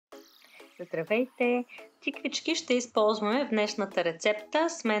Здравейте! Тиквички ще използваме в днешната рецепта.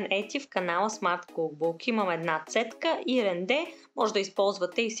 С мен Ети в канала Smart Cookbook. Имам една цетка и ренде. Може да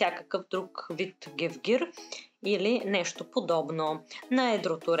използвате и всякакъв друг вид гевгир или нещо подобно. На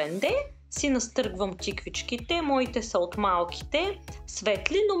едрото ренде си настъргвам тиквичките. Моите са от малките,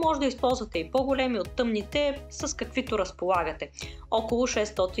 светли, но може да използвате и по-големи, от тъмните, с каквито разполагате. Около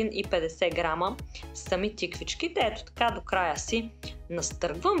 650 грама са ми тиквичките. Ето така до края си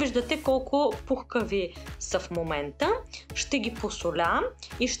настъргвам. Виждате колко пухкави са в момента. Ще ги посоля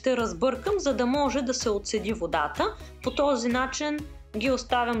и ще разбъркам, за да може да се отседи водата. По този начин ги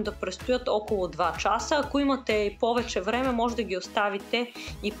оставям да престоят около 2 часа. Ако имате и повече време, може да ги оставите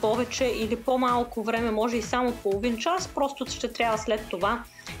и повече или по-малко време, може и само половин час. Просто ще трябва след това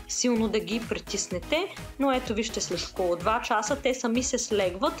силно да ги притиснете. Но ето вижте, след около 2 часа те сами се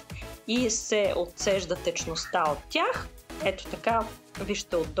слегват и се отсежда течността от тях. Ето така,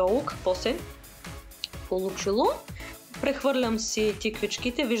 вижте отдолу какво се получило. Прехвърлям си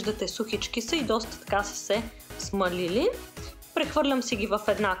тиквичките, виждате сухички са и доста така са се смалили. Прехвърлям си ги в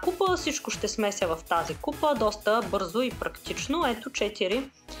една купа, всичко ще смеся в тази купа, доста бързо и практично. Ето 4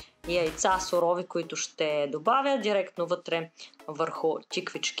 яйца сурови, които ще добавя директно вътре върху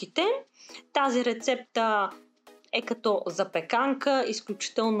тиквичките. Тази рецепта е като запеканка,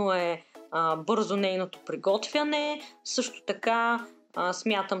 изключително е бързо нейното приготвяне. Също така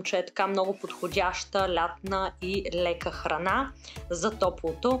смятам, че е така много подходяща лятна и лека храна за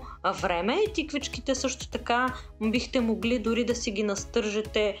топлото време. Тиквичките също така бихте могли дори да си ги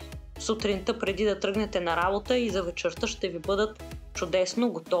настържете сутринта преди да тръгнете на работа и за вечерта ще ви бъдат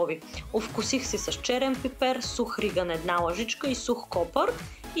чудесно готови. Овкусих си с черен пипер, сух риган една лъжичка и сух копър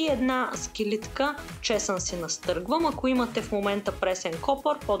и една скилидка чесън си настъргвам. Ако имате в момента пресен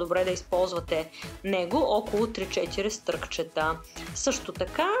копър, по-добре да използвате него, около 3-4 стръкчета. Също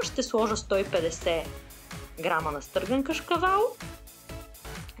така ще сложа 150 грама настърган кашкавал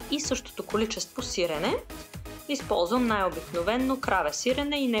и същото количество сирене. Използвам най-обикновено краве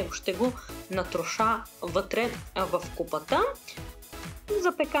сирене и него ще го натроша вътре в купата.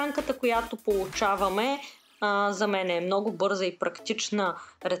 Запеканката, която получаваме, за мен е много бърза и практична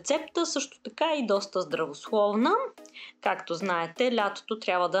рецепта, също така и доста здравословна. Както знаете, лятото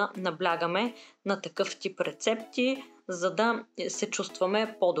трябва да наблягаме на такъв тип рецепти, за да се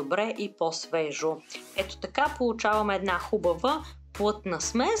чувстваме по-добре и по-свежо. Ето така получаваме една хубава плътна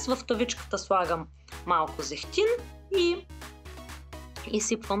смес. В тавичката слагам малко зехтин и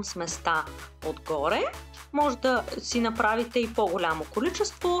изсипвам сместа отгоре. Може да си направите и по-голямо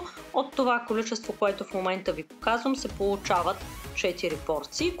количество. От това количество, което в момента ви показвам, се получават 4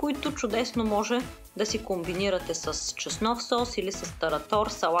 порции, които чудесно може да си комбинирате с чеснов сос или с таратор,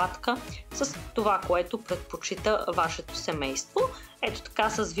 салатка, с това, което предпочита вашето семейство. Ето така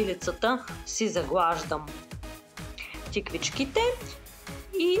с вилицата си заглаждам тиквичките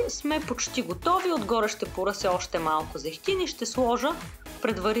и сме почти готови. Отгоре ще поръся още малко зехтин и ще сложа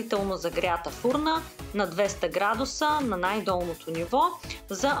предварително загрята фурна на 200 градуса на най-долното ниво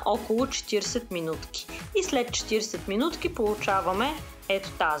за около 40 минутки. И след 40 минутки получаваме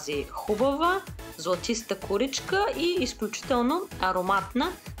ето тази хубава златиста коричка и изключително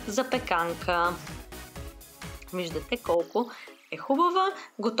ароматна запеканка. Виждате колко е хубава.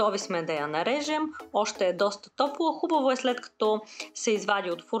 Готови сме да я нарежем. Още е доста топло. Хубаво е след като се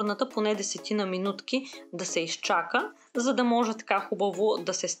извади от фурната поне 10 на минутки да се изчака, за да може така хубаво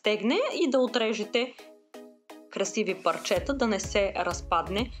да се стегне и да отрежете красиви парчета, да не се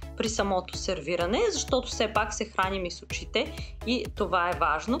разпадне при самото сервиране, защото все пак се храним и с очите и това е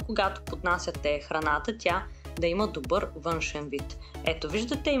важно, когато поднасяте храната, тя да има добър външен вид. Ето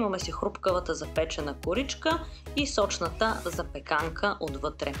виждате, имаме си хрупкавата запечена коричка и сочната запеканка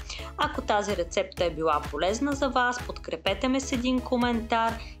отвътре. Ако тази рецепта е била полезна за вас, подкрепете ме с един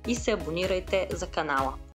коментар и се абонирайте за канала.